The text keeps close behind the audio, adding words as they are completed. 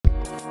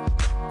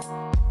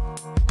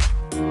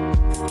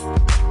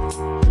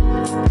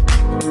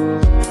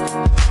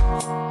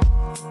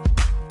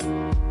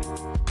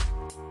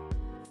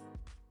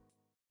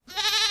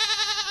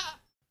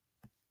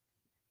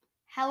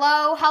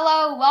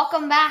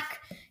welcome back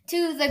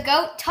to the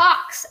G.O.A.T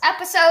Talks,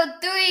 episode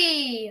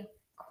 3.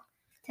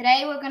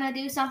 Today we're going to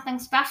do something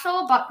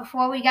special, but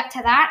before we get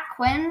to that,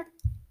 Quinn,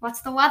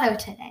 what's the weather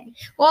today?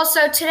 Well,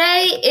 so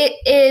today it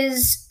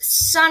is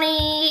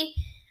sunny,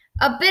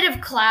 a bit of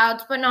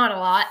clouds, but not a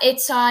lot.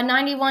 It's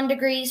 91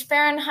 degrees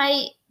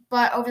Fahrenheit,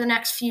 but over the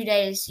next few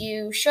days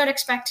you should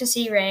expect to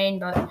see rain,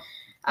 but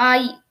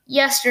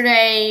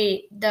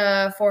yesterday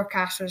the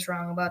forecast was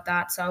wrong about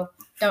that, so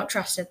don't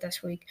trust it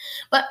this week.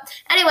 But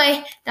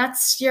anyway,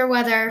 that's your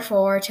weather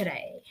for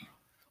today.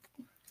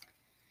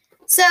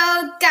 So,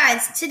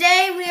 guys,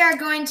 today we are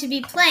going to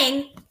be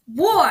playing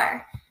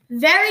War.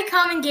 Very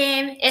common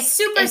game. It's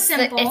super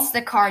simple. It's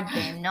the card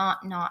game,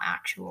 not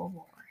actual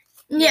war.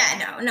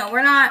 Yeah, no,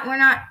 we're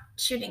not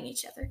shooting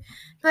each other.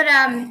 But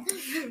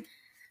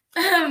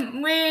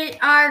we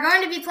are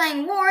going to be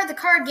playing War, the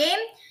card game.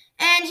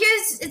 And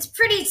it's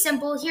pretty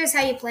simple. Here's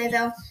how you play,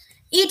 though.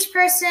 Each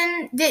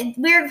person,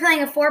 we're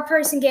playing a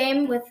 4-person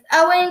game with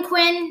Owen,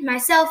 Quinn,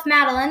 myself,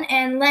 Madeline,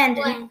 and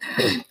Landon.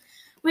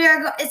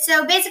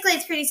 So basically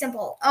it's pretty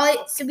simple.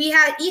 So we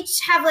each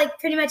have like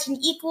pretty much an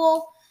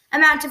equal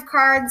amount of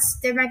cards.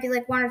 There might be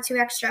like 1 or 2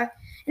 extra.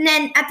 And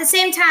then at the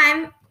same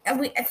time,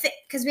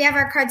 because we have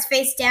our cards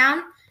face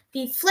down,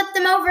 we flip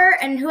them over,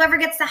 and whoever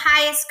gets the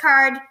highest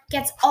card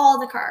gets all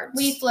the cards.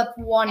 We flip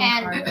one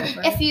card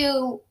over. If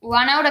you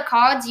run out of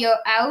cards, you're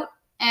out,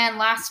 and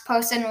last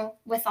person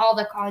with all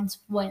the cards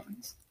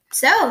wins.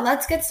 So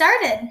let's get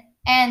started.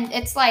 And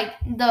it's like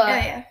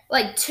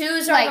like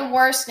 2s are the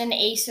worst and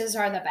aces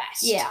are the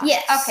best. Yeah.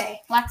 Yes.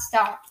 Okay, let's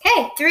start.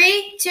 Okay,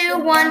 3, 2,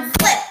 1,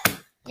 flip.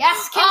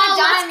 Yes, King of Diamonds.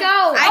 Let's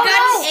go. I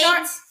got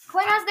an 8.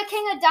 Quinn has the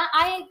King of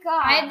Diamonds.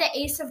 I have the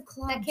Ace of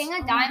Clubs. The King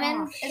of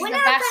Diamonds is When the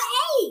I best.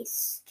 the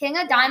ace. King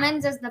of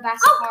Diamonds is the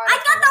best Oh, card. I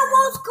got the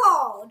worst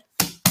card.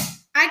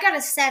 I got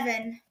a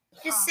 7.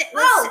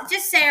 Oh.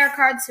 Just say our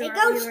cards to It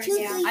our goes viewers. 2,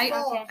 Yeah. 3,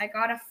 4. I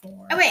got a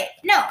 4. Oh wait,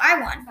 no, I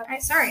won. Okay.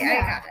 Sorry, Yeah.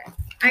 I got it.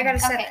 I got a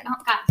 7. Okay,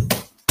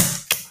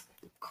 guys.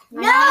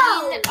 No.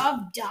 Queen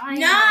of Diamonds. 9.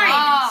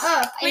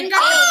 Oh, Quinn an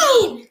got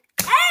the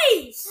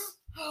Ace.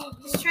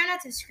 Just try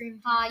not to scream.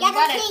 you Get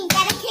got a it. king.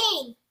 Get a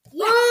king.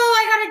 Yeah.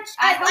 Oh,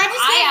 I hope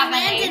I have an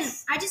Landon.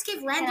 ace. I just gave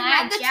Can Landon I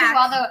have my the jack. 2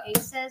 other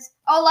aces?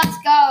 Oh, let's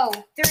go.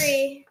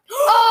 3.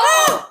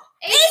 Oh,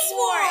 Ace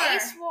War.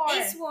 Ace War.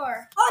 Ace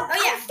War. Oh,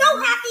 yeah. I'm so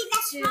happy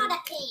that's 2, not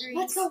a king. 3.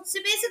 Let's go. So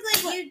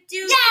basically, you do.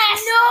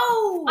 Yes!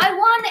 No. I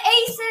won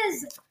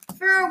aces.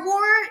 For a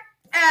war,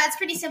 it's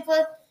pretty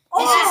simple.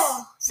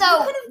 Oh. So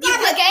You could've the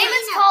got a game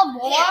queen is of- called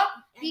War Yeah.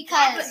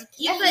 because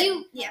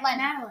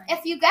Madeline.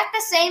 if you get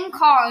the same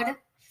card,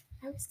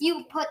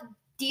 you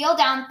deal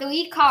down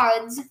 3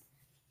 cards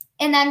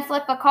and then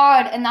flip a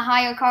card, and the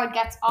higher card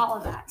gets all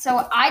of that.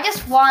 So I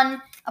just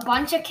won a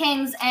bunch of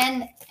kings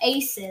and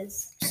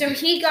aces. So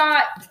he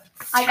got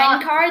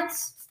 10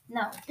 cards?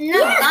 No,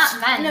 Yes. not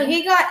many. No,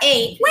 he got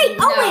 8. Wait,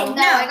 No, Owen.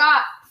 I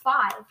got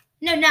 5.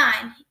 No,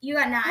 9. You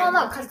got 9. Well,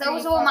 no, because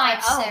those were my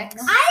own.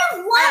 I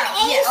have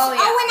 1 ace. Oh, yeah.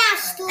 Owen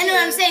has 3. I know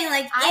what I'm saying.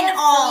 Like I in have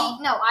all,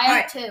 3. No, I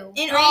have 2.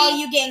 in 3, all,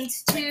 you gained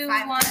 2,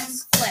 5 1,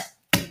 cards. flip.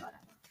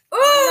 Ooh,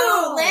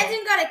 No.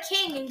 Landon got a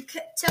king and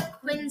took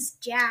Quinn's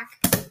jack.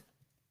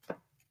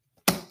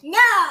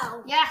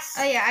 No. Yes.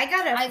 Oh yeah, I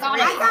got a. I got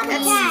 3. a That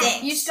That queen.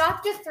 stinks. You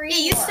stopped at 3. Yeah,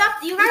 you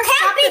stopped. You You gotta can't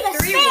stop be at the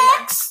 3.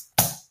 6.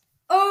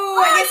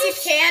 Oh, I Oh, guess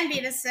you can be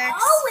the 6.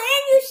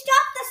 Owen, you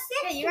stopped the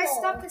 6. Yeah, you guys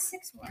stopped the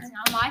 6 one. It's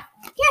not my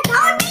fault. Yeah,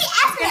 that would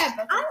be Yeah,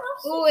 epic. I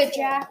love Ooh, a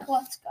jack.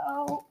 Let's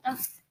go.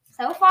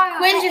 So far,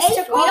 Quinn we just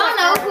took all don't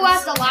the know cards. who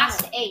has the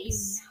last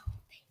ace.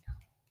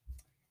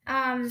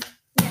 Yeah,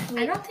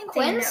 I don't think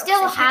Quinn they know,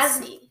 still so has-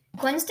 let's see.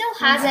 Quinn still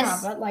hasn't.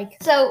 but like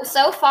So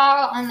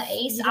far on the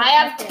ace, you don't I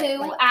have to, 2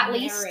 like, at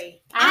least.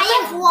 narrate.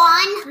 I have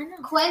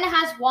 1. Quinn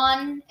has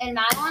 1 and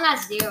Madeline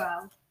has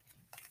 0.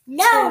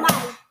 No,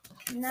 my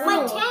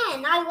No.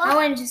 10. I love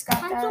Owen just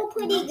got I'm that. so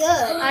pretty good.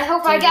 I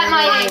hope I get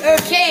my ace. Oh,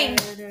 king.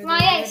 My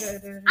ace. I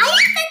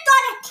haven't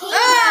got a king.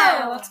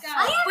 Oh, let's go.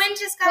 Quinn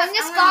just got. Quinn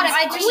just Owen got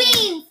was a queen.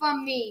 queen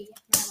from me.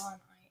 Madeline,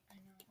 I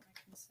know I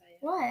can say it.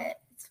 What?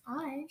 It's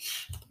fine.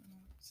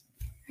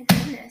 My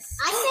goodness.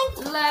 I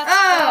think Let's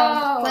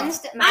Oh. go.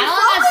 I'm Madeline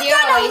has probably 0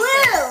 gonna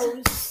aces.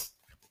 lose.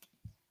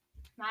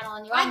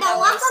 Madeline, you By have the no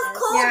luck of aces.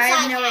 course Yeah, I have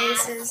I no have.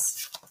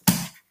 aces.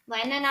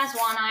 Landon has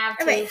 1. I have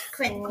 2. Oh, wait,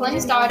 Quinn. Quinn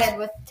started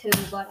with 2,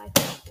 but I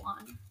took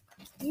 1.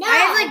 No. I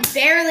have like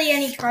barely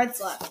any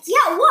cards left.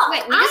 Yeah, what?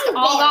 Wait, we just I'm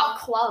all there. got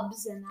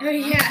clubs in that. Oh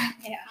yeah.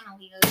 Kinda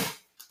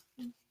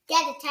weird.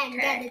 Get a 10, Okay.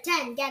 get a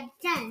 10, get a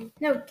 10.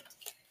 No,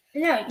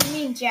 you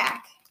mean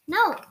Jack.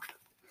 No.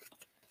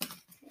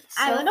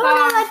 I So don't know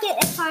far- like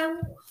it if I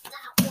want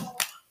that one.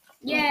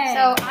 Yeah.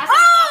 So as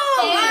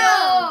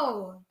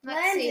Oh!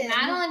 let's see. Landon.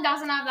 Madeline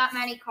doesn't have that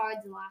many cards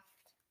left.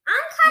 I'm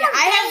Yeah, kind of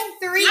I have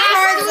 3 I have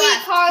cards 3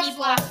 left. cards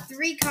people. left.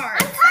 3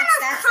 cards. I'm kind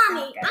That's of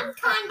cunning. not good. I'm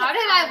kind of How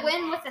did I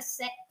win with a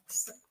 6?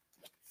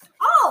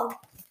 Oh,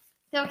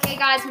 Okay,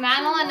 guys.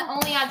 Madeline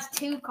only has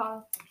 2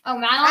 cards. Oh,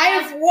 Madeline I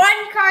has. have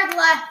 1 card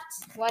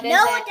left. What is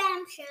no it?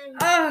 redemption.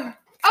 Oh,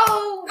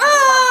 Oh.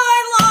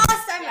 I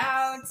lost. I'm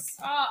out.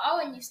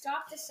 Oh, and you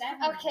stopped to 7.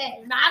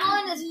 Okay,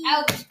 Madeline is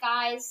out,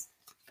 guys.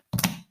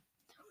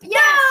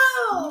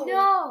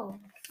 No.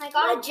 I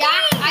got a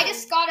jack. I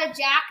just got a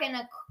jack and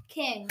a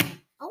king.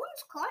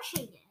 Owen's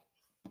crushing it.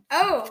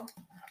 Oh,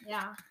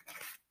 Yeah.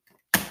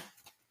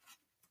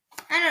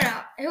 I don't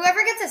know.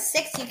 Whoever gets a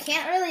 6, you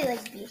can't really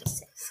like beat a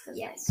 6.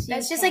 Yes.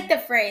 That's just like the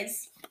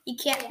phrase. You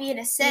can't beat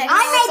a 6.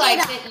 I made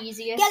like it the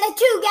easiest. Get a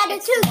 2, get a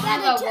 2, one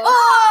of get a the 2. worst.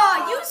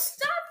 Oh, you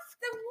stopped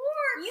the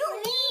war. You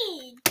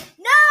need.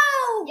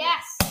 No.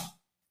 Yes.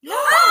 No.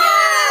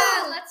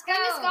 Yeah, let's go. I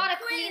just go. got a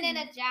queen and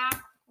a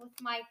jack with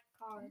my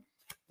card.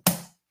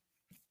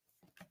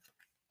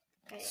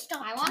 Okay,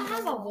 Stop I want to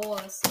have a teasing. war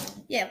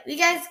soon. Yeah, you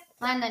guys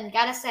Landon,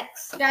 get a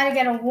 6. gotta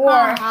get a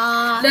war.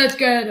 Let's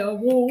get a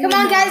war. Come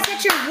on, guys,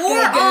 get your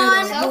war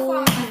on. So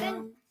far, I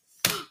think.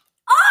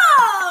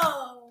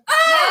 Oh.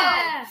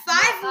 Yeah.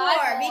 5 war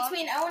war.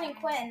 between Owen and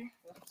Quinn.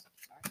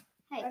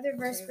 Hey. Brother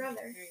versus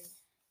brother.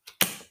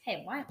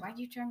 Hey, why'd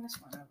you turn this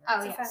one over? Oh,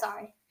 It's a yeah, five.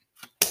 sorry.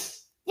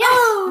 Yes.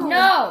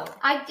 No.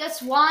 I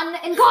just won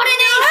and got an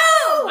ace.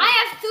 No. I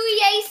have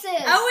 3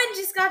 aces. Owen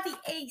just got the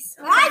ace.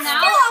 I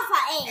now- still have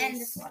an And ace.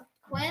 this one.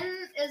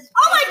 Quinn is.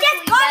 Oh, I basically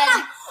just got dead.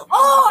 my.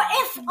 Oh,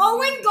 if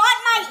Owen got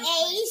my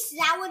ace,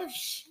 that would have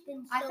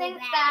been so I think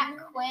bad. that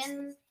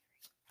Quinn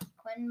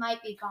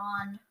might be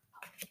gone.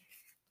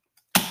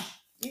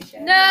 You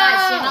should. No.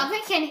 Guys, you know,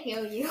 they can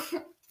hear you.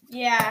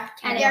 Yeah.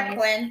 Yeah, Anyways.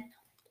 Quinn.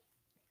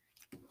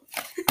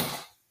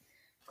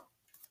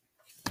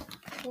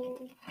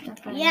 Okay.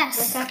 Yes.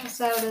 This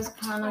episode is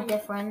kind of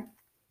different.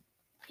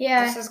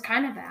 Yeah. This is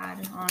kind of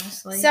bad,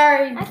 honestly.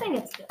 Sorry. I think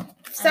it's good.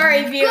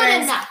 Sorry, Good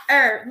viewers enough.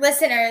 or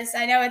listeners.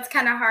 I know it's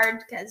kind of hard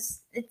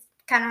because it's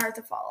kind of hard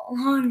to follow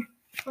along.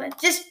 But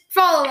just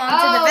follow along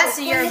to the best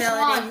of your Quinn just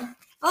ability. won.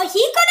 Oh,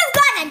 he could have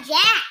gotten a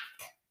jack.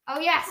 Oh,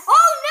 yes.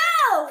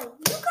 Oh no!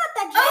 You got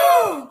the jack.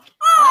 Oh! Why did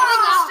Oh!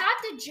 you start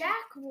the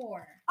Jack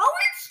War?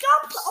 Owen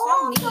stopped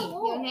all of the mean.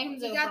 war. Your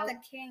name's You got the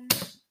king.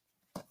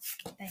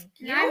 Thank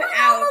you. I'm Owen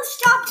out. almost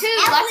stopped 2.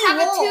 every Let's have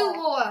a war. 2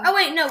 war. Oh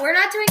wait, no, we're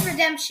not doing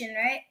redemption,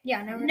 right?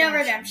 Yeah, no No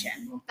redemption.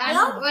 redemption And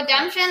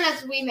redemption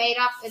is we made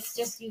up. It's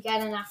just you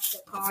get an extra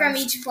card. from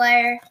each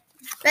player.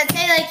 Let's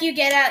say like you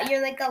get out,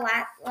 you're like the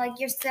last, like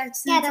you're the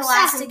Get a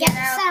last 7, to get get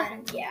a out.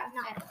 7. Then, yeah,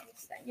 No. then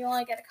you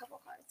only get a couple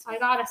cards. I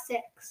got a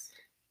 6.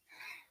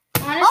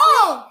 Honestly,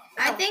 Oh!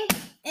 I think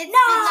No.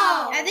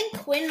 I think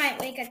Quinn might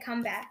make a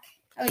comeback.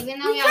 Even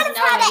though We he could has have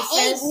had no an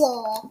 8 aces.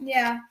 war.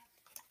 Yeah,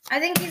 I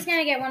think he's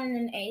gonna get one in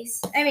an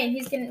ace. I mean,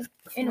 he's gonna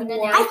in a With an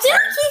war. I feel like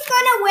he's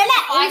gonna win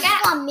If I an ace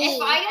get- from me.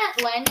 If I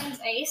get Landon's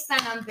ace, then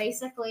I'm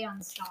basically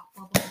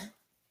unstoppable.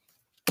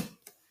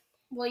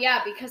 Well,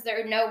 yeah, because there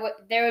would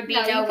be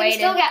No, no, you can way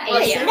still to. get Well,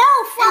 aces. yeah. No,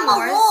 from a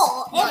Wars.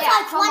 wall. If Yeah,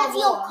 like from one a of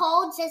your wall.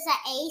 cards is an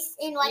ace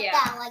in like Yeah.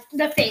 that, like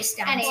The face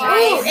down. Anyways.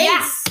 side. Ooh,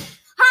 Yeah. ace.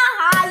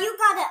 haha, you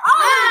got it. Oh!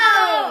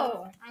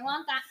 Oh! I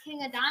want that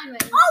king of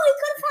diamonds. Oh, we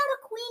could have had a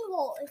queen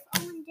wall if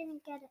Owen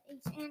didn't get an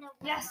ace and a wall.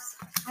 Yes,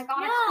 I got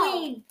No. a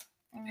queen.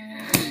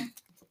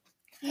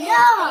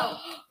 No.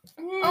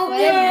 Oh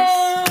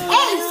goodness.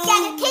 Ace,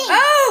 get a king.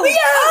 Oh! Yes!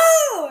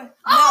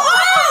 Oh!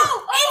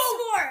 Oh! Ace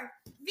war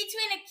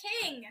between a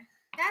king.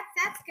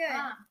 That's good.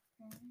 Ah.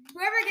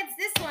 Whoever gets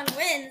this one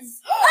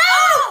wins.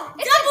 Oh!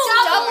 It's Double a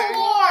double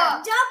war.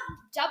 Double.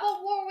 Double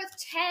war with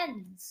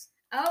 10s.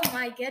 Oh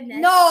my goodness.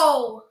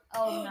 No.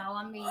 Oh no,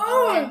 I'm being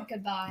Oh.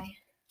 goodbye.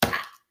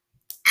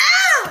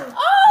 Ow!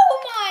 Oh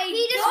my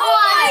He just god. won. Oh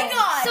my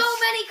gosh. So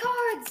many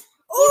cards. He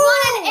Ooh.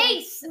 won an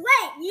ace.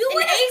 Wait, you An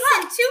would have ace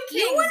got. and 2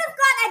 kings. You would have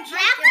got a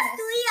jack, a goodness.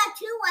 3, a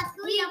 2, a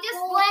 3, He a just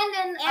 4.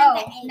 Landon. and the Oh,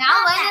 ace. now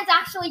Not Landon's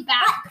actually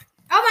back.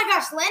 Oh my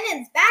gosh,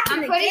 Lennon's back in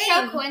I'm the pretty game.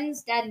 sure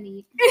Quinn's dead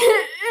meat.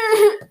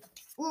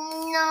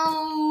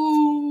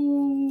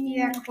 No.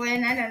 Yeah,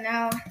 Quinn, I don't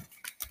know.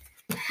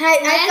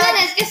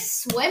 Landon is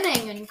just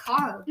swimming in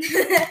cards.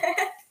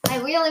 I I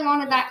really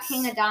wanted that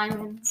king of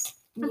diamonds.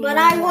 But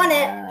I want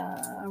it.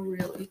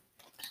 Really.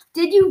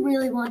 Did you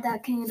really want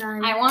that king of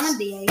diamonds? I wanted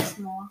the ace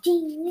more.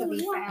 To be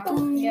fair.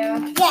 Yeah.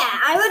 Yeah,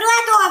 I would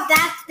rather have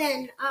that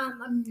than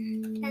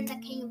the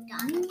king of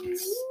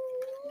diamonds.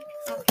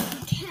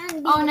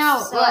 Oh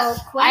no! So, Well,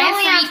 Quinn I have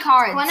only 3 has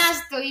cards. Quinn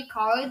has 3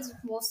 cards.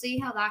 We'll see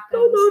how that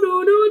goes.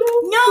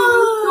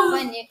 No.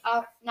 Quinn,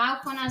 now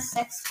Quinn has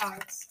 6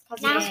 cards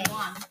because Now- he has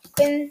 1.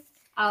 Quinn.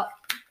 Oh.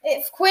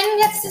 If Quinn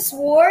gets this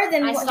war,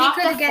 then I he stopped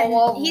could the get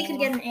four he war. could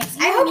get an ace.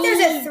 I hope there's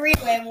a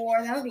 3-way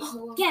war. That would be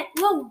cool.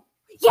 Whoa.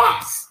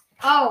 Yes.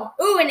 Oh,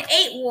 Ooh, an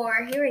 8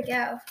 war. Here we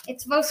go.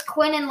 it's both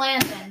Quinn and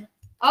Landon.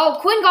 Oh,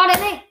 Quinn got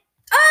an 8.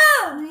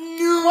 Oh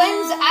No.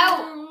 Quinn's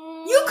out.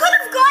 You could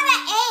have got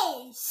an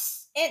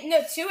ace.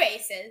 no, 2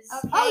 aces.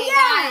 Okay, Oh,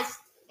 yeah. guys,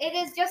 it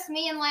is just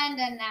me and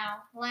Landon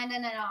now.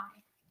 Landon and I.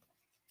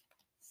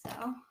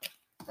 So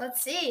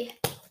Let's see.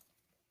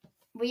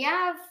 we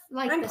have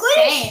like I'm the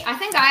pretty same. I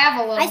think I have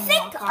a little. I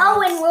think more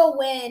cards. Owen will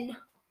win.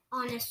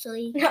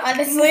 honestly.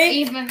 Honestly,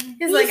 Even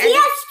he's like, he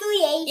has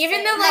 3 aces.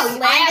 even though no,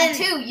 like I have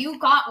Landon, 2. You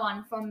got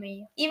one from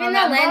me. even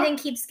though Remember? Landon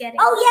keeps getting.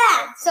 Oh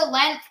yeah. So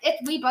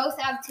we both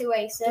have 2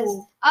 aces.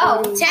 2.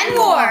 Oh, 10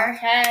 more.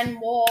 10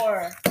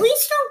 more.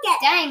 Please don't get.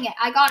 dang it!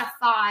 I got a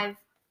 5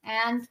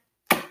 and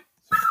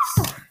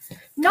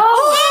no.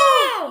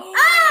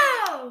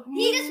 Oh!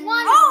 He just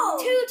won Oh.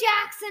 2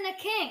 jacks and a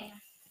king.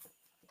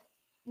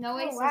 No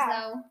aces wow.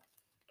 though.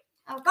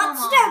 Oh But come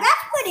still, on.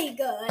 that's pretty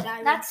good.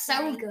 I That's would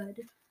so say. good.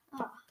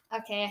 Oh,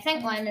 okay, I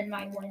think Landon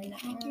might win now.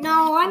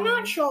 No, I'm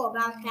not sure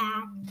about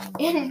that.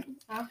 Okay.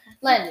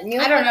 Landon, you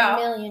I have don't like know. a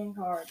million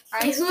cards.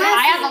 I Who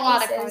has have the a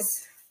lot of aces?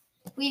 cards.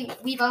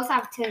 We both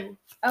have 2.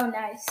 Oh,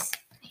 nice.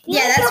 You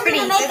Yeah, think that's you're pretty.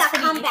 gonna make That's a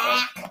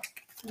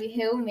pretty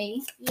comeback.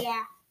 Me?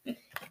 Yeah.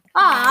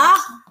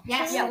 Aw,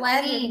 Yes, Yeah, yeah,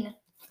 Landon. queen.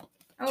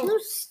 Oh. you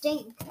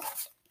stink.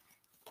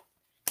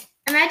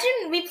 Imagine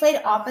we played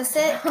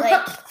opposite.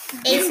 Like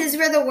aces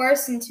were the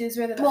worst and 2s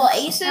were the best. Well, That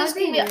aces would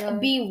be can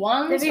be weird.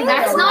 ones. That'd be or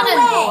That's weird. not No in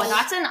way. war.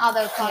 That's in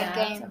other card Yeah,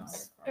 that's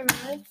games. another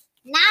card.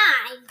 9.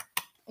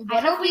 I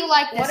hope you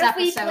like this What if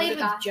we episode, played with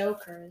guys.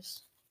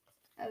 jokers?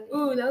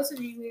 Ooh, those would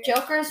be weird.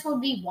 Jokers would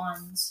be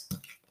ones.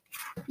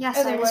 Yes,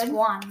 Oh, they I just would?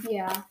 won.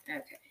 Yeah.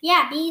 Okay.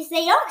 Yeah, because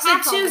they don't So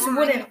have 2s a line.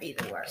 wouldn't be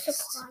the worst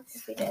Surprise.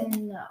 if we did.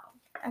 No.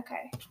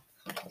 Okay.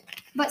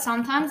 But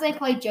sometimes they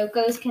play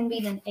jokers can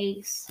beat an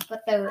ace,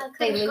 but they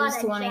could've lose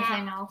got to a jack.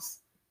 anything else.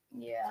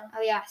 Yeah.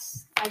 Oh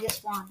yes, I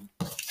just won.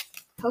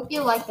 Hope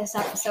you like this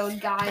episode,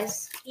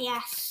 guys.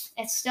 Yes.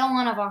 It's still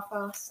one of our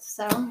first,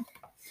 so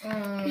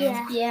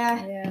Yeah.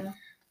 Yeah. Yeah.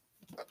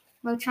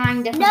 we're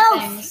trying different No.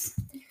 things.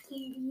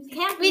 You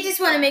can't. We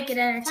just want to make it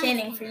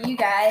entertaining for you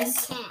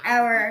guys, You can't.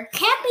 our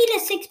Can't beat a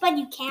 6, but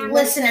you can.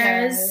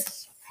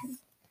 listeners.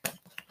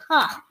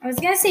 Huh. I was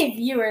gonna say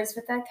viewers,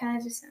 but that kind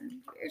of just sounded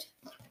weird.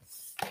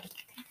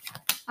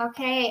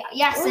 Okay,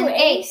 yes, Ooh, an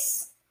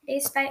ace.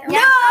 Ace by Yes, No!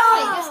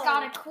 I just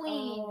got a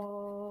queen.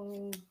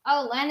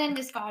 Oh, Landon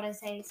just got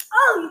his ace.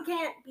 Oh, you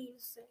can't beat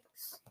a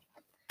 6.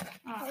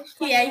 Oh,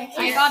 Yeah, you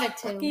I got a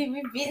 2. Dude,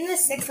 we've beaten the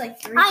 6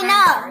 like 3 I times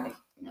know. already.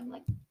 And I'm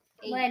like,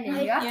 8. Landon,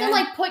 you have Yeah. to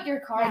like put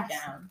your card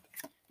Yes. down.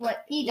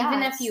 What? He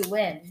Even does. if you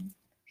win.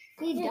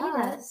 He Yeah, he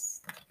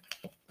does.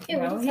 Ew,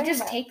 what No, are you he talking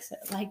just about? takes it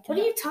like What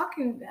that. are you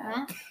talking about?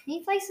 Huh?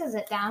 He places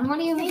it down. What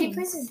do you He mean?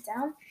 places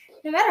down.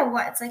 No matter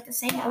what, it's like the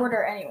same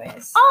order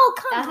anyways. Oh,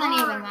 come Doesn't on.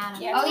 even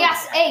matter. Yeah. Oh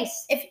yes,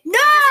 ace. If No!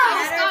 I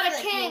just matter got if, a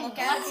like, you king. look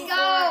at Let's it go. before.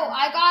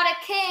 I got a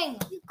king.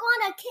 You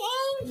got a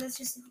king? That's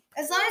just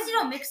as long as you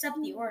don't mix up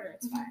the order,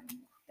 it's fine.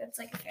 That's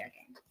like a fair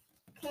game.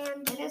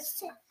 Can It be is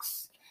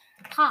 6.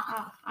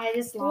 Ah, I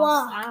just Whoa.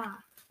 lost. Ah.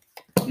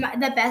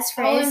 The best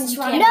Oh, phrase. and You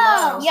running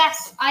can't No. lose.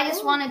 Yes, I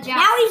just won a jack.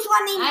 Now he's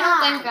running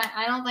I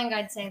high. don't think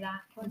I'd say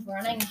that. With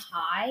running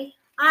high.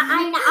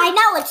 I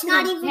know it's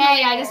not even.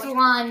 Hey, I just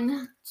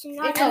won. It's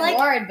not It's I'm a like-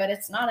 word, but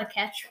it's not a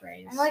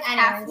catchphrase. I'm like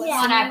Anyways, half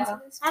yeah.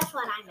 whatever. That's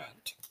what I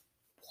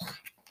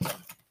meant.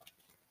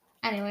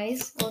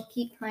 Anyways, we'll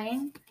keep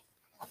playing.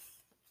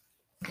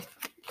 You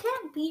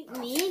can't beat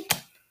me.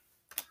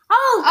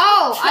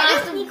 Oh, I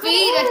Trump, just you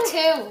beat a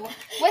 2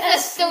 with a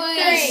As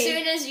 3.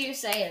 soon as you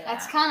say that.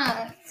 That's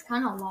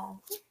kind of low.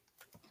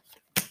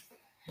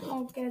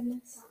 Oh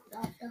goodness.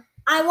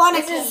 I want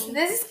a This king.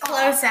 is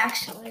close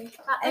actually.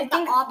 I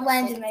think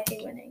Landon might be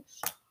winning.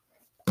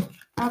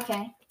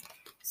 Okay.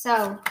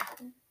 So,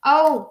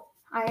 oh,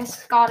 I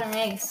just got an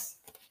ace.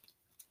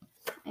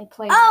 I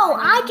played. Oh,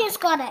 I just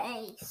got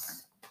an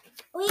ace.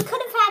 We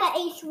could have had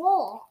an ace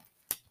roll.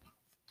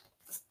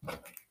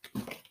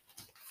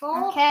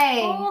 4.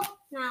 Okay. 4.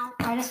 No.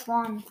 I just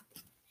won.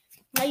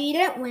 No, you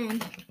didn't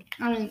win.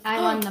 I mean,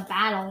 I won the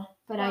battle,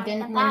 but I Won didn't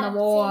the win the battle,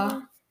 war.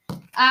 see?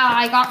 Ah,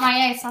 I got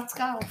my ace. Let's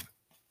go.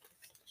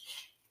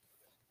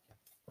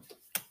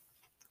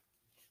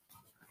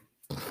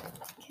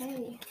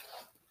 Okay.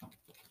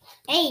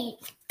 8.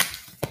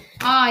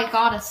 Ah, I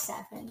got a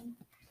 7.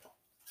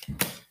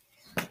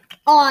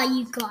 Oh,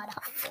 you got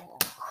a 4.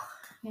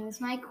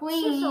 Here's my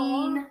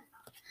queen.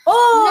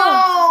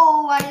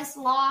 Oh! No, I just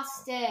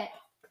lost it.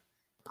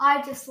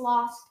 I just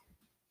lost.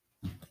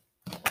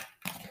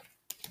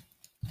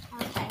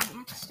 Okay,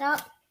 next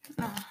up.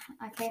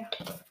 Okay.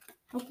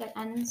 Hope it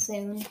ends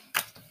soon.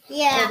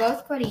 Yeah. They're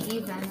both pretty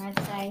even, I'd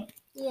say.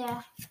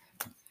 Yeah.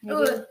 Maybe.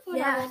 Ooh,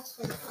 Yeah.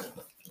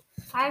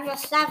 I have a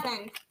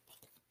 7.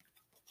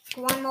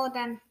 One more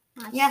than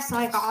my Yes,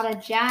 I got a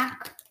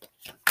jack.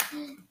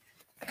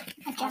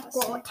 a jack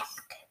will attack.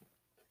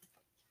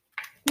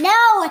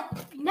 No,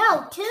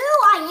 2.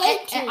 I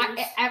hate 2.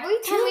 Every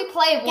time we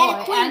play Get a war,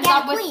 it queen, ends get a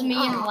up with queen.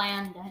 me and Oh.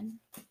 Landon.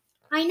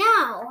 I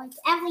know. It's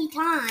every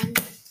time.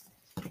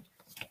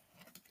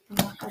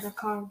 Look at the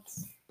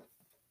cards.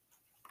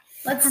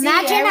 Let's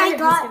Imagine see. I wonder who's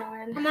got- gonna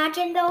win.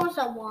 Imagine there was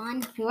a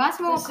 1. Who has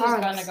more This is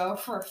cards? gonna go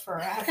for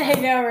forever. I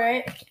know,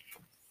 right?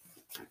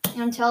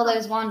 Until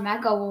there's one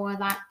mega war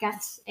that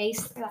gets all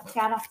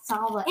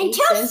the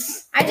Until-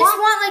 aces. I just What?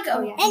 want like a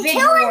Oh, yeah. big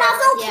Until war.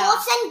 another Yeah.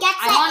 person gets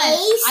I want an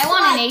ace. I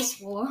want an like, ace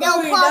war. They'll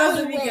Ooh, probably those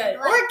would be win. good.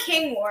 Like, Or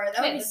King War. That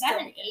would Wait, be was that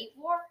so an 8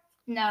 war?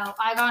 No,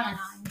 I got a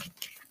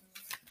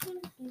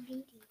 9.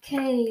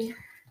 Okay.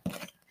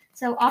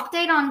 So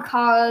update on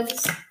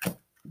cards.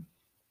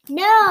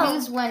 No.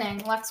 Who's winning?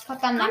 Let's put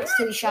them I'm next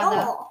to not each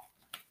other. sure.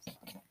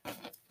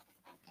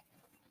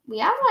 We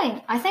have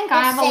I think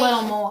I have a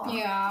little more.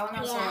 Yeah, I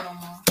want Yeah. a little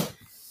more.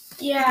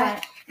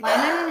 Yeah. But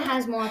Lennon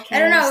has more kings I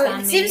don't know.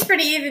 than It me. seems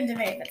pretty even to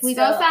me. But We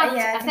still, both have.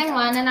 yeah, I think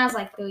Lennon has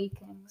like 3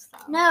 kings.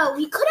 Though. No,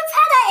 we could have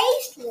had an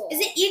ace war. Is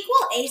it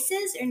equal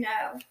aces or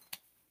no?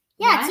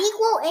 Yeah, What? it's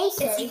equal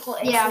aces. It's equal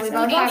aces. Yeah, we We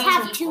both both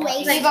have have 2 We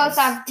aces. both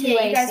have 2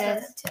 Yeah, you guys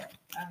aces. both have 2.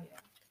 Oh,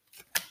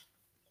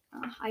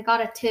 yeah. I got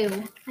a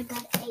 2. I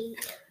got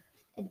 8.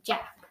 A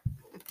jack.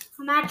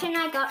 Imagine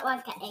I got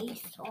like an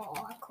ace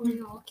or a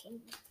queen or a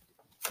king.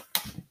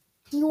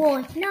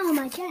 No,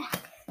 my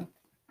jack.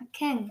 A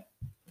king.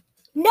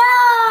 No!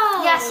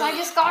 Yes, I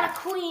just got a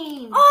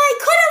queen. Oh, I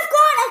could have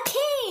got a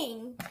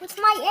king with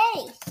my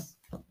ace.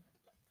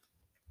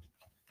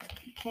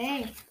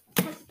 Okay.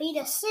 Must be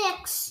the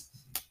 6.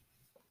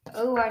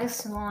 Oh, I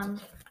just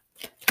won.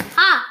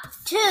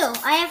 2.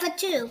 I have a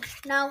 2.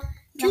 No.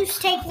 2s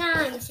take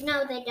 9s.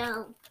 No, they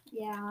don't.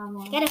 Yeah, I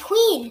won. Get a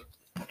queen.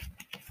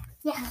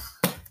 Yeah.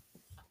 I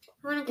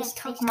want to Just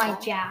get took face my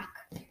card. jack.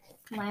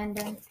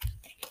 Landon.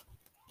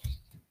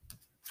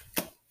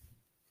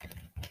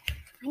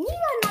 I need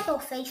another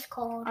face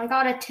card. I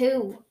got a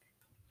 2.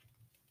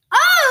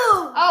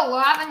 Oh! Oh,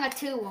 we're having a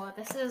 2 war.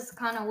 This is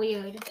kind of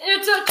weird.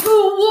 It's a 2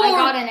 war. I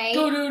got an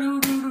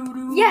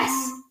 8.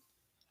 Yes.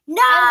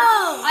 No!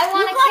 I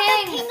want you a got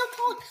king. The king of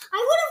hearts. I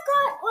would have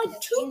got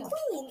like 2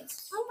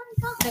 queens. Oh my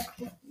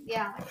god.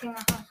 Yeah, I think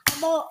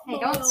Hey,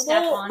 don't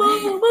step on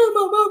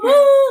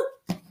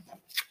it.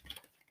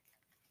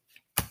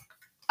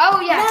 Oh,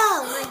 yes.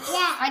 No, my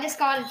jack. I just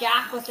got a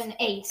jack with an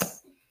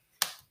ace.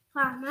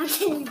 Oh,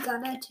 imagine you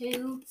got a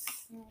 2.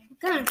 I'm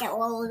gonna get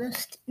all of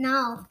this.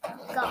 No.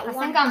 Got I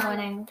one. think I'm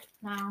winning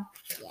now.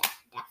 Yeah,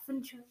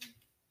 definitely.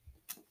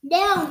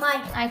 No,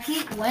 my. I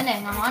keep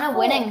winning. I'm on a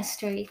winning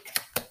streak.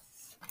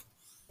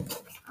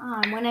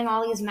 Oh, I'm winning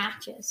all these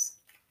matches.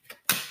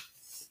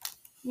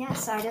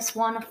 Yes, I just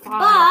won a 5.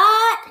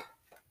 But.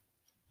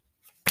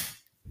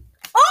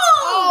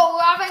 Oh! Oh,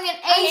 we're having an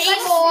ace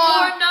Ace war.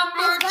 war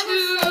number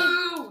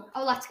 2.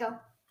 Oh, let's go.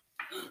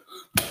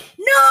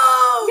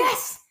 No!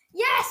 Yes!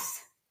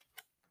 Yes!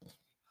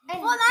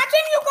 And Well,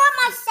 imagine you got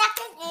my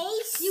second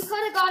ace. you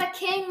could have got a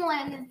king,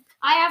 Lynn.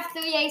 I have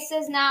 3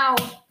 aces now.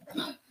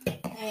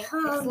 Hey,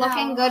 Oh, it's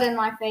looking no. good in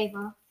my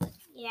favor.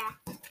 Yeah.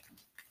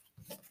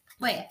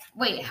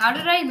 Wait, how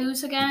did I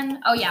lose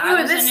again? Oh, yeah, Ooh,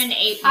 I was this- in an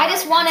 8. I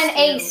just won an against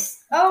you. ace.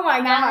 Oh my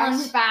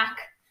Madeline's gosh. back.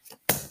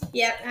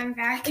 Yep, I'm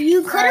back.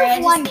 You could Sorry, I have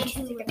just won need to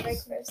 2. take a break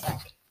for a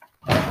sec.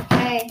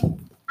 Okay.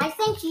 I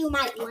think you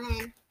might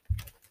win.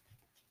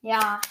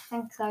 Yeah, I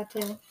think so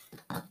too.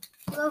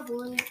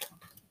 Lovely.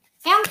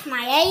 Found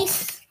my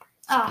ace.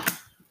 Oh.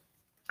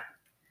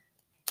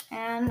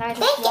 And I I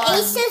just think won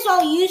aces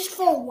are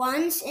useful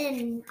ones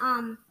in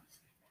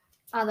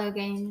other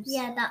games.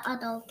 the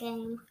other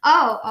game.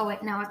 Oh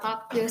wait, no, I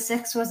thought your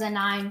 6 was a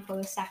 9 for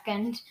a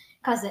second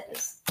because it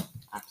was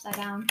upside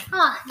down.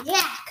 Oh,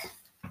 Jack.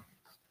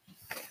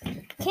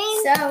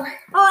 King. So,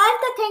 I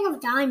have the king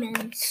of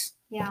diamonds.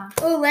 Yeah.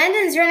 oh,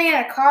 Landon's running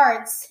out of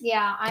cards.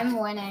 Yeah, I'm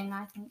winning,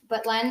 I think.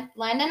 But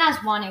Landon has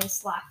 1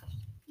 ace left.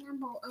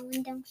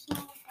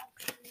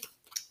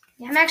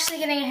 I'm actually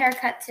getting a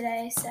haircut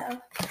today, so.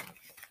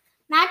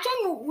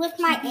 Imagine with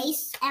my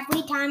ace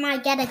every time I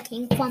get a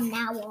king from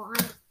now on.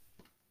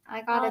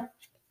 I got a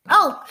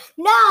Oh,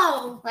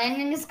 no!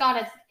 Landon just got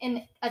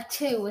a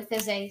 2 with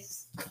his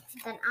ace.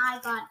 Then I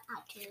got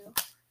a 2.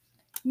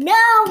 No,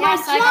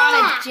 Yes, my I jack!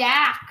 got a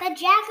jack. The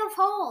jack of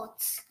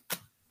hearts.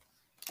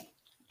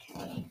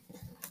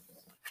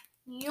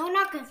 You're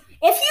not gonna.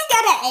 If you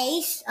get an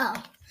ace,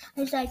 I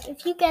was like,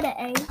 if you get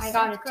an ace, I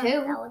got a that's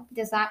good. 2.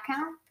 Does that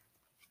count?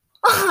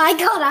 Oh, I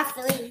got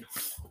a 3.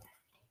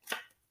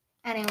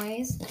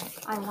 Anyways,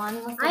 I won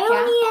with the I jack.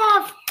 only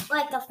have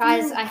like a few.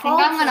 Guys, I think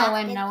cards I'm gonna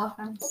left. win. No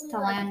offense to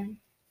Landon.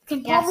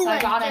 Can Yes, probably,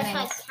 I got an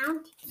just, ace.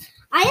 count.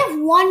 I have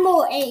one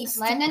more ace.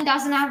 Landon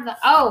doesn't have the.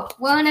 Oh,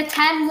 we're in a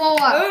 10 war.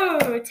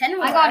 Oh, 10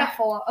 more. I got a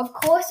 4. Of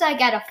course, I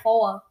get a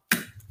 4.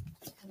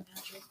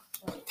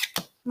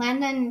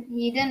 Landon,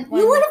 he didn't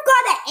win. You would have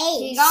got an ace.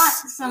 He got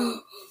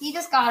some. He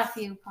just got a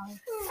few cards.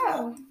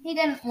 Oh, He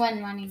didn't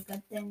win many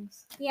good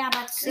things. Yeah,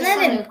 but Just still. some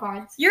Landon. new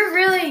cards. you're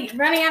really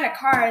running out of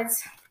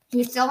cards.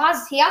 He still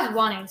has. He has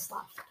 1 ace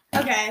left.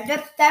 Okay,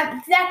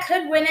 that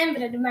could win him,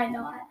 but it might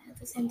not at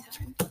the same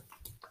time.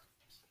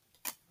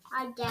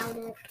 I doubt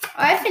it. Oh,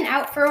 I've been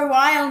out for a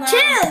while now.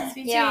 Chill.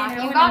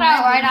 Yeah, you got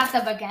out right at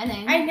the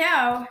beginning. I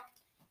know.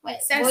 Wait,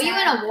 So were you in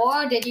sad. a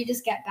war or did you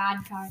just get bad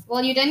cards?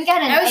 Well, you didn't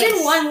get an I was ace.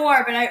 in one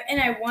war, but I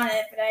won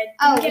it, but I didn't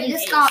Oh, get you an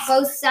just ace. got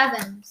both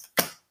 7s.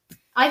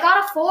 I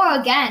got a 4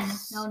 again.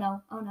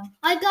 No. Oh no.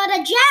 I got a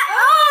jack. You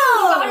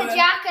Oh! got a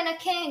jack and a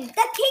king. The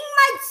king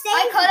might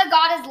I save. could have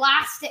got his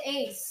last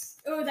ace.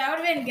 Oh, that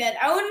would have been good.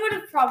 Owen would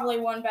have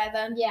probably won by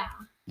then. Yeah.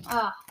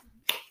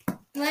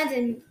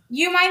 Landon,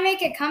 you might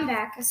make a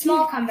comeback, a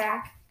small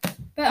comeback.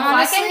 But If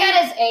honestly, I can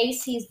get his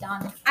ace, he's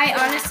done.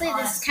 honestly,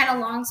 this is kind of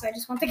long, so I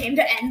just want the game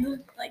to end.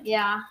 Like,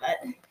 Yeah. but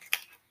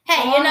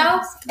Hey, you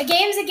know, a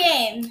game's a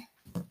game.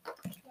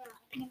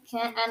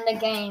 Can't end a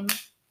game.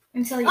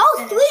 Until you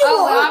finish. 3 Oh,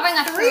 more. we're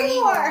having a 3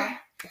 more. more.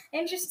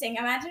 Interesting.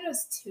 Imagine it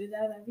was 2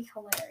 though. That'd be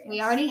hilarious.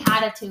 We already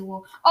had a 2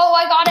 war. Oh,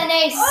 I got an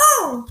ace.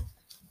 Oh!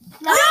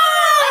 No!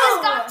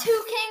 I just got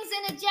 2 kings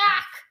and a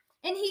jack,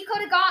 and he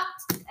could have got.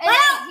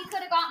 He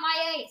could have got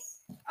my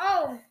ace.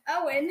 Oh,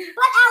 Owen.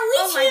 But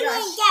at least my you gosh.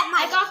 didn't get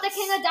my. I got the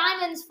king of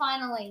diamonds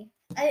finally.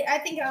 I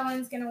think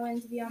Owen's gonna win,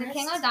 to be The honest.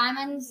 king of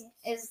diamonds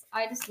is.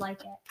 I just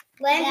like it.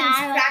 Landon's Yeah,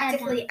 I like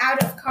practically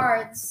out of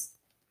cards.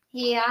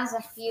 He has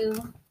a few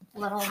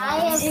little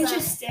I ones. have-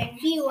 Interesting.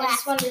 Few I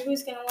just left. wonder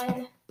who's gonna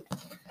win.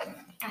 I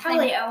think-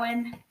 Probably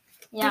Owen.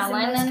 Yeah, He's the most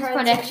Landon's cards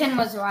prediction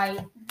was right.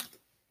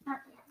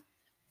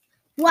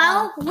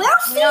 Well, we'll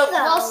see though.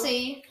 We'll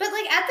see. But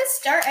like at the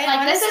start, I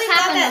Like, this honestly has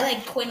thought that happened-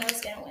 like Quinn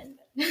was gonna win.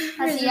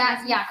 Cause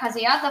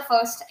he had the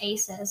first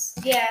aces.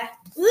 Yeah.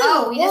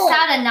 Oh, we just whoa.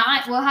 had a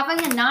 9. We're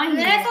having a 9. And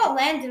then I here. thought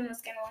Landon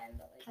was gonna win,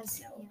 but like.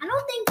 Cause- No. I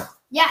don't think.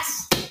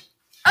 Yes.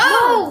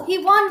 Oh! No, he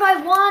won by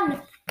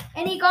 1,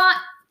 and he got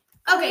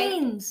Okay.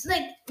 queens.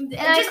 Like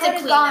I just a could've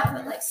queen, got- though,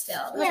 but like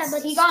still. Yeah,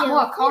 but he got still,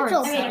 more cards.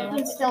 it's So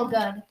okay. it's still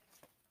good.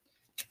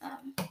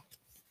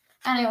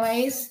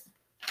 Anyways,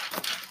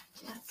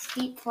 let's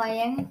keep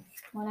playing.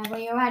 Whenever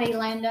you're ready,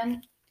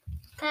 Landon.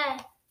 Okay.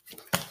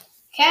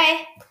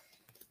 Okay.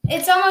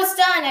 It's almost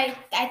done,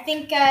 I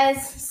think,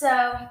 guys.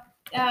 So,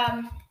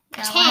 Yeah,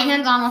 10.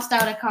 Landon's almost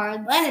out of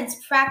cards. Landon's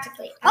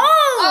practically.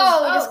 Oh,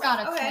 we just oh, got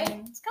a okay.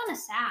 queen. It's kind of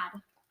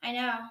sad I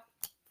know.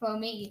 for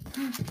me.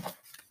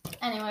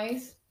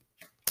 Anyways.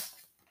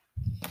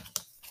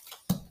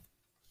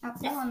 Oh,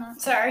 no, I'm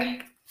not.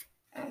 Sorry.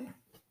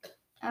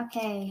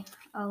 Okay.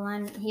 Oh,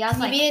 Landon. He has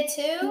You like. beat it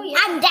too? Yeah.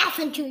 I'm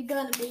definitely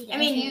gonna beat it. I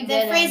mean, you the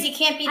didn't. phrase "you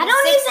can't beat I the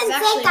don't six" even is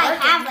think actually I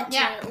working. have a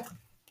Yeah. two.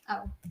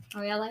 Oh,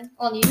 really?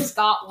 Well, you just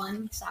got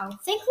one, so. I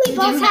think we You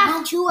both do have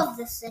now? 2 of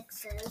the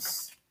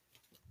 6s.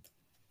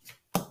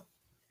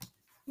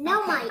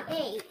 No, my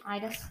 8. I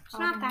just. It's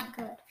not that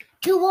good.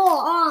 2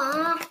 all.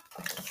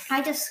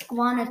 I just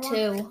wanted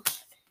to.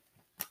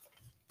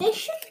 They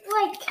should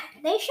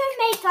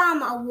make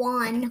a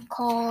 1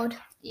 called.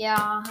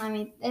 Yeah, I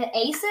mean,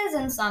 aces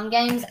in some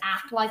games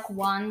act like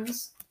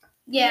 1s,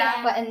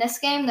 Yeah, but in this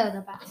game, they're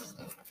the best.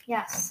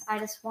 Yes, I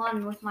just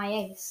won with my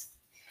ace.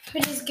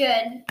 which is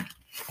good.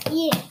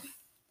 Yeah.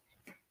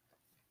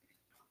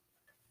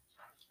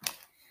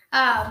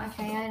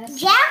 Okay, I just.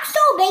 Jacks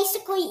so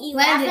basically 11s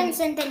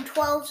Landon. and then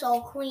 12s so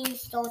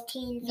queens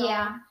 13s. so-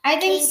 Yeah, I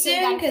think Thank you,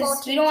 soon like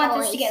because we don't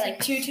want this to get like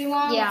 $14. too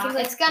long. Yeah, Because,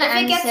 like, it's gonna if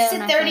end it gets soon,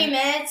 to I 30 think.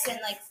 minutes and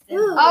like.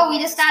 Ooh. Oh, we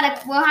just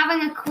we're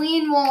having a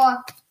queen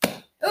war.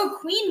 Oh,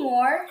 Queen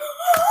War.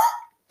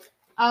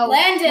 Oh,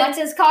 Landon. what's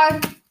his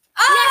card?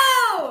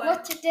 Oh!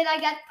 What did I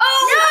get? Oh!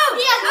 No,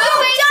 he has no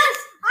aces.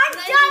 I'm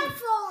Landon- done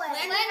for it.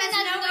 Landon Landon has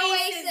has no no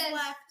aces aces.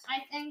 left. I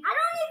think. I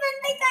don't even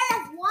think I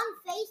have 1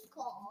 face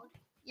card.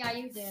 Yeah,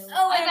 you do.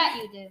 Oh, I and- bet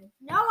you do.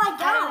 No, I don't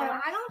don't. know.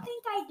 I don't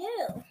think I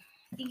do.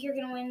 I think you're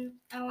gonna win.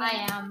 Oh,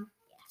 I am.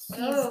 He's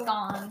Oh.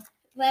 gone.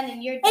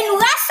 Landon, you're dead.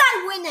 Unless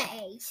I win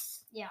an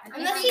ace. Yeah,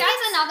 Unless if he he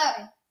gets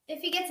another. If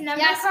he gets number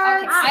Yes,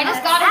 cards, okay. I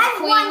just got I his have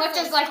queen, one which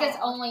is face like his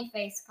card. only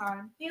face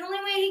card. the only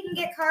way he can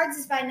get cards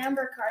is by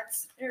number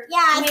cards. Or Yeah,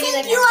 I maybe think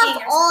like a you king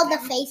have or all the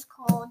something. face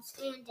cards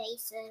and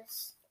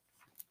aces.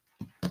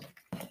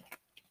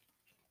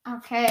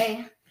 Okay.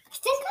 I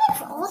think I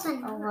have all the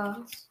Oh, well.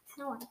 numbers.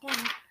 No, I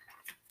don't.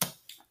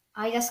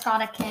 I just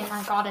got a king.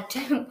 I got a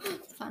 2.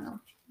 Finally.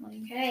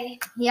 Okay.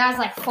 He has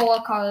like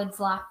 4 cards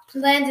left.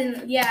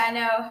 Landon, yeah, I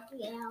know.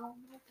 Yeah.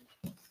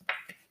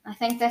 I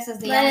think this is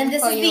the Landon, end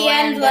this for is you, the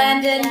end,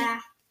 Landon. Yeah.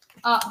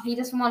 Oh, he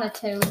just won a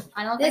 2.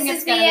 I don't This think is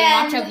it's gonna the be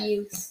much end. of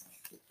use.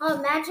 Oh,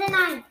 imagine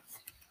I.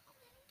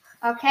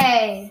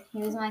 Okay,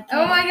 here's my king.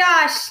 Oh my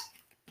gosh.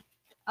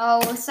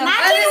 Oh, so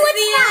Imagine Oh, this with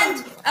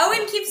is the end.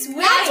 Owen keeps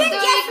winning. Imagine Three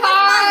just with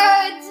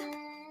cards.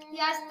 my- he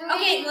has 3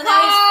 Okay, well, cards.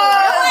 now he's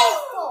No, I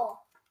have 4.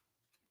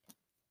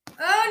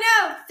 Oh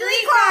no,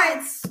 3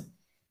 cards.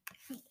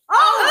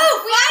 Oh,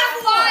 we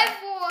five have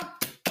 5 more.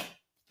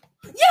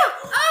 Yeah.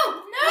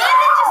 Oh no.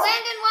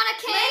 Landon won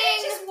a king. Landon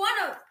just won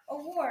a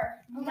war.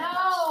 Oh my gosh.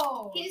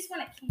 No. He just won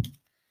a king.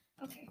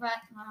 Okay. Right,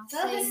 well,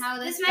 Well, see how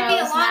this this might be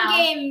a goes long now.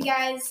 game,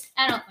 guys.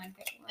 I don't think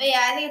it will. But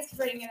yeah, I think it's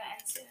pretty gonna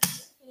end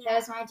soon.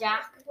 There's my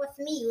jack. With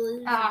me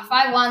losing. If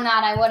I won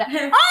that, I would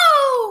have.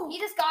 Oh! He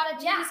just got a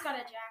You jack. just got a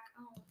jack.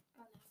 Oh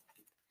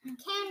no.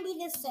 Can be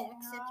the 6.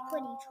 It's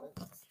pretty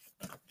true.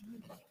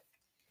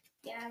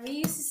 Yeah, we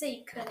used to say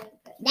you couldn't.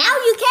 But... Now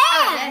you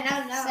Oh, can!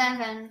 yeah,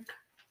 no. 7.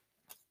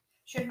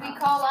 Should we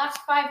call last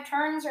 5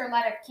 turns or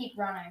let it keep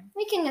running?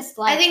 We can just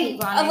let I it think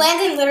keep running.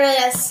 Landon literally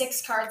has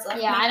 6 cards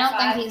left. Yeah, I maybe don't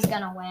five. think he's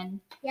gonna win.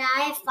 Yeah,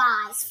 I have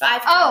 5.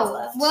 5 cards Oh,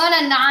 left. we're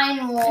in a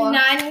 9 war.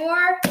 9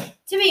 war.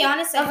 To be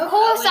honest, I Of hope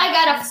course, Owen I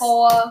got a wins.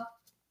 4.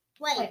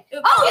 Wait. Wait.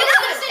 Oh, It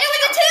was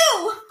a 2.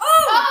 Oh!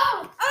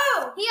 Oh,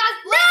 Oh! he has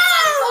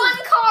one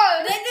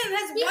card. Landon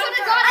has He one could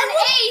have card. got an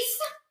ace.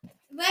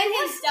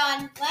 Landon's done.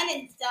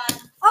 Landon's done.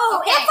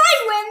 Oh, Okay. if I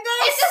win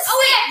this, It's a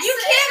 6. You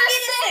can't It's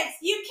beat a a 6.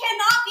 You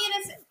cannot beat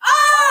a 6.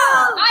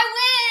 Oh! I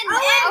win. I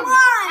Okay.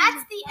 won.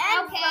 That's the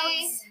end, Okay.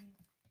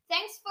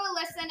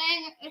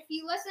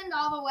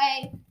 all the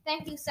way.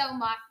 Thank you so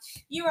much.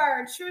 You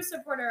are a true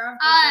supporter of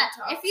the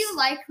Goat Talks. If you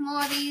like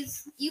more of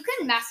these, you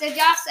can message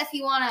us if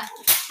you want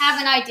to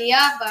have an idea.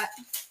 But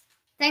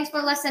thanks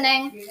for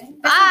listening. This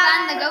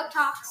has been the Goat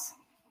Talks.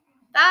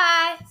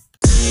 Bye.